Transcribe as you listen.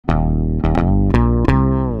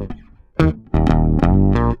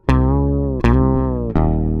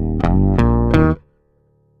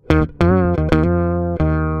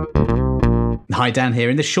Hi, Dan here.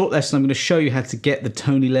 In this short lesson, I'm going to show you how to get the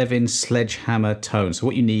Tony Levin Sledgehammer tone. So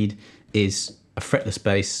what you need is a fretless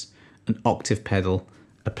bass, an octave pedal,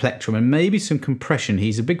 a plectrum, and maybe some compression.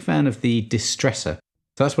 He's a big fan of the distressor.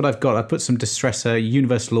 So that's what I've got. I put some distressor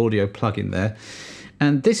universal audio plug-in there.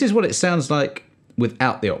 And this is what it sounds like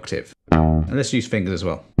without the octave. And let's use fingers as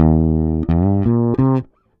well.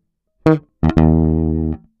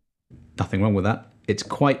 Nothing wrong with that. It's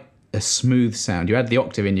quite a smooth sound. You add the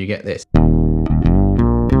octave in, you get this.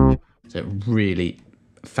 So it really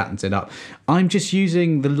fattens it up. I'm just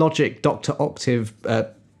using the Logic Dr. Octave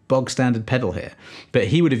bog standard pedal here, but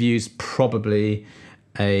he would have used probably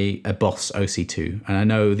a Boss OC2. And I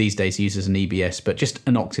know these days he uses an EBS, but just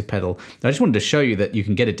an octave pedal. I just wanted to show you that you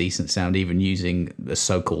can get a decent sound even using a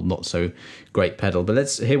so-called not so great pedal. But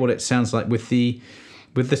let's hear what it sounds like with the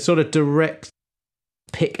sort of direct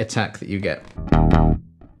pick attack that you get.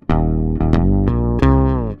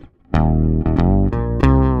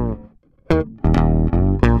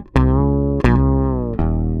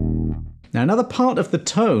 Now, another part of the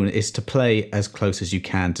tone is to play as close as you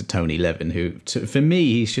can to Tony Levin, who, for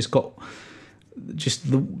me, he's just got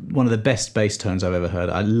one of the best bass tones I've ever heard.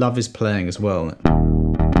 I love his playing as well.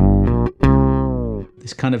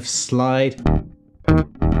 This kind of slide.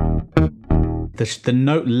 The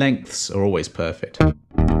note lengths are always perfect.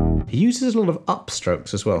 He uses a lot of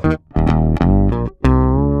upstrokes as well.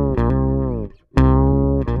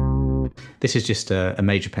 This is just a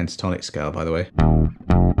major pentatonic scale, by the way.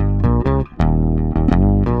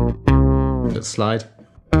 Slide,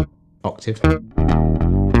 octave, and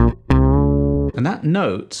that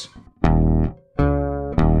note,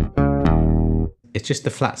 it's just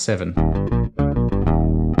the flat 7.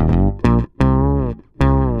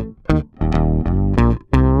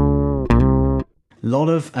 A lot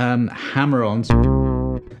of hammer-ons,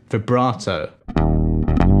 vibrato,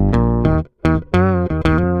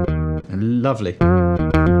 and lovely.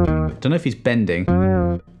 Don't know if he's bending,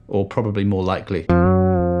 or probably more likely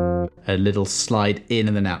a little slide in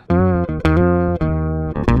and then out.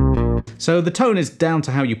 So the tone is down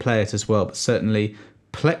to how you play it as well, but certainly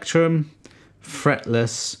plectrum,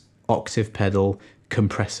 fretless, octave pedal,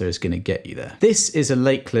 compressor is going to get you there. This is a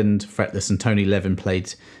Lakeland fretless, and Tony Levin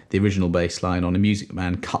played the original bass line on a Music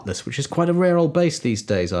Man Cutlass, which is quite a rare old bass these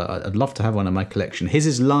days. I'd love to have one in my collection. His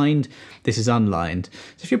is lined, this is unlined.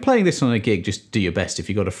 So if you're playing this on a gig, just do your best. If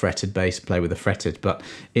you've got a fretted bass, play with a fretted, but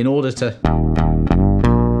in order to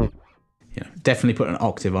definitely put an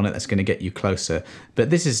octave on it, that's going to get you closer.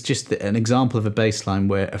 But this is just an example of a bass line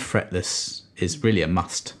where a fretless is really a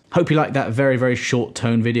must. Hope you like that very, very short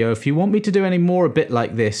tone video. If you want me to do any more a bit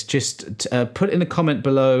like this, just put in a comment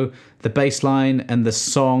below the bass line and the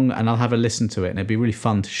song, and I'll have a listen to it. And it'd be really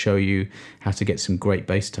fun to show you how to get some great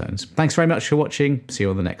bass tones. Thanks very much for watching. See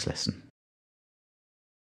you on the next lesson.